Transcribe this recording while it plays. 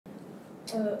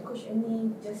Coach,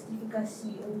 any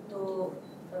justifikasi untuk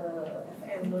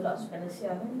FM menolak Sukan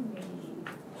Asia kan? Maybe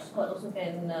Scott also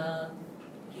can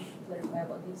clarify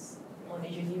about this on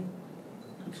Asian Youth.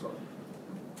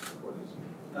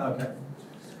 Okay.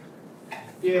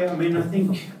 Yeah, I mean, I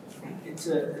think it's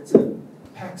a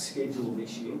packed schedule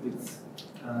this year with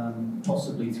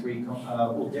possibly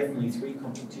definitely three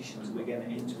competitions we're going to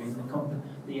enter in.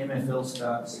 The MFL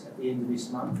starts at the end of this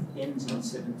month, ends on the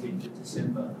 17th of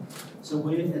December. So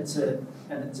it's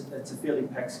a fairly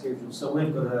packed schedule. So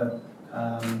we've got to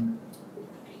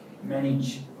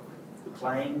manage the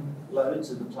playing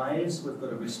loads of the players. We've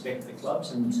got to respect the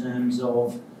clubs in terms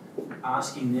of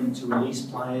asking them to release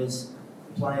players.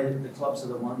 The clubs are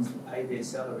the ones that pay their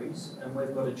salaries, and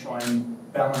we've got to try and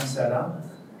balance that up.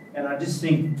 And I just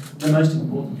think the most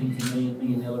important thing for me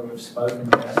and Ella have spoken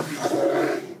about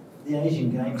is the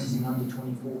Asian Games is an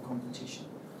under-24 competition.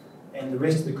 And the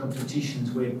rest of the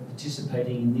competitions we're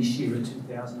participating in this year are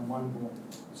 2001 born.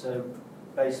 So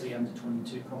basically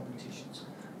under-22 competitions.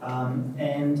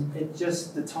 And it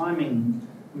just, the timing,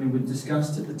 I mean, we've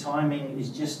discussed it, the timing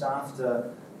is just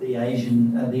after the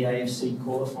AFC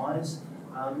qualifiers.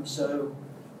 So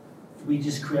we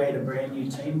just create a brand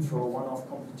new team for a one-off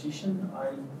competition.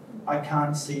 I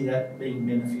can't see that being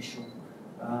beneficial.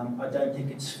 I don't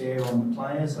think it's fair on the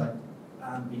players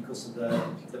because of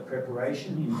the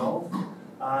preparation involved.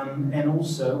 And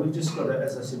also, we've just got to,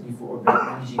 as I said before, about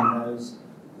managing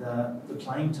the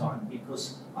playing time,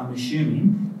 because I'm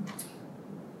assuming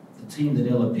the team that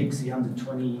Ella picks, the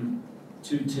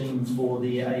under-22 team for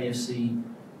the AFC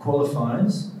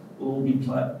qualifiers, will all be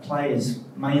players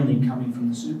mainly coming from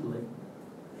the Super League.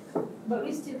 But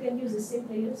we still can use the same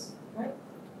players, right?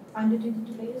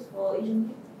 Under-22 players for Asian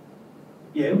League?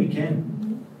 Yeah, we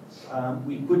can.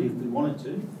 We could if we wanted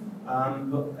to.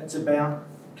 But it's about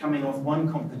coming off one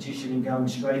competition and going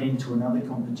straight into another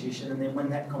competition, and then when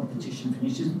that competition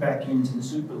finishes, back into the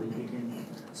Super League again.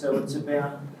 So it's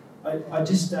about, I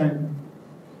just don't,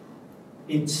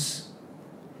 it's,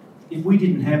 if we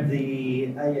didn't have the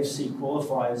AFC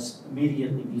qualifiers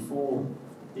immediately before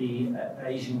the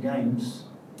Asian Games,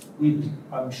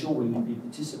 I'm sure we would be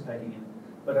participating in it.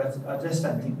 But I just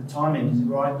don't think the timing is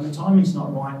right. And the timing's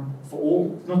not right for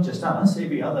all, not just us,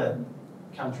 every other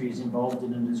country is involved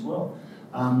in it as well,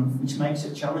 which makes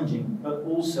it challenging. But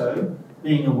also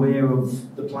being aware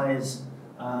of the players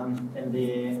and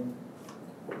the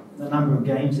number of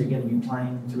games they're going to be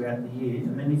playing throughout the year. I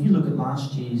mean, if you look at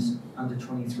last year's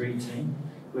under-23 team,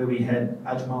 where we had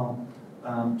Harimau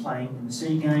playing in the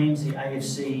SEA Games, the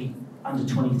AFC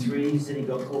under-23s, then he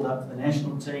got called up for the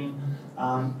national team,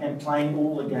 and playing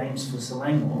all the games for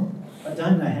Selangor. I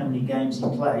don't know how many games he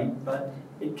played, but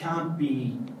it can't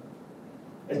be.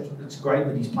 It's great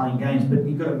that he's playing games, but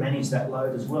you've got to manage that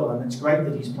load as well. And it's great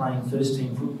that he's playing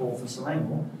first-team football for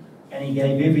Selangor, and he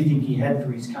gave everything he had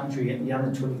for his country at the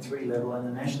under-23 level and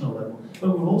the national level.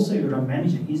 But we've also got to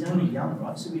manage it. He's only young,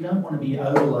 right? So we don't want to be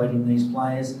overloading these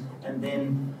players and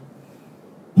then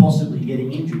possibly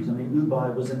getting injuries. I mean,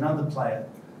 Ubay was another player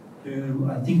who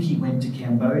I think he went to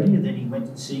Cambodia, then he went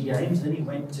to the SEA Games, then he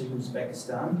went to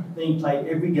Uzbekistan, then he played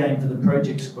every game for the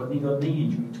project squad and he got a knee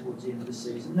injury towards the end of the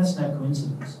season. That's no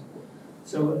coincidence.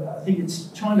 So I think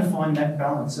it's trying to find that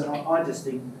balance, and I just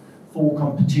think 4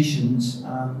 competitions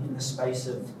in the space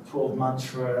of 12 months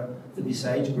for this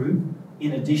age group,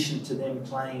 in addition to them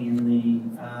playing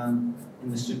in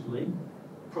the Super League,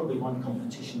 probably one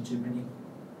competition too many.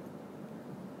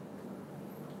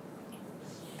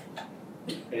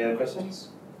 Any other questions?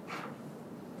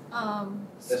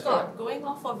 Scott, going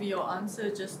off of your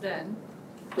answer just then,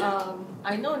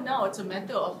 I know now it's a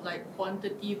matter of like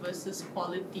quantity versus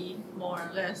quality, more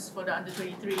or less, for the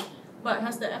under-23. But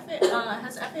has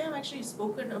FAM actually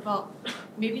spoken about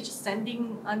maybe just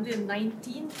sending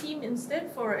under-19 team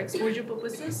instead for exposure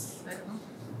purposes? I don't know.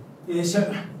 Yeah,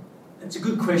 so it's a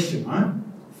good question, right?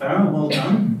 Farah, well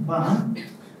done. But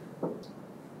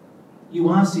you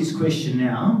asked this question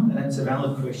now, and it's a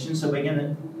valid question. So we're going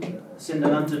to send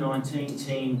an under-19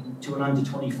 team to an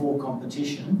under-24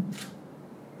 competition.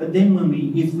 But then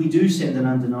if we do send an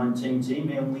under-19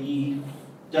 team and we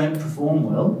don't perform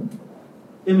well,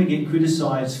 then we get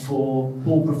criticised for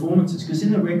poor performances. Because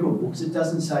in the record books, it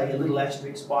doesn't say a little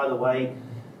asterisk, by the way,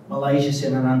 Malaysia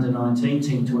sent an under-19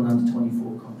 team to an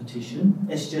under-24 competition.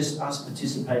 It's just us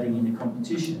participating in the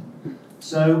competition.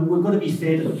 So we've got to be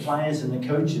fair to the players and the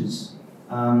coaches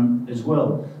as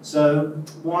well. So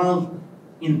while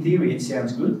in theory it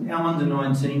sounds good, our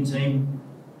under-19 team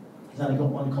has only got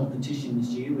one competition this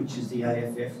year, which is the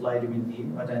AFF later in the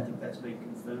year. I don't think that's been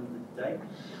confirmed with the date.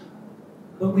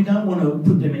 but we don't want to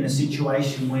put them in a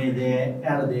situation where they're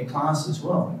out of their class as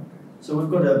well. So we've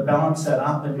got to balance that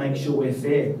up and make sure we're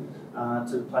fair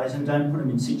to the players and don't put them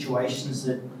in situations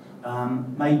that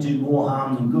may do more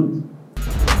harm than good.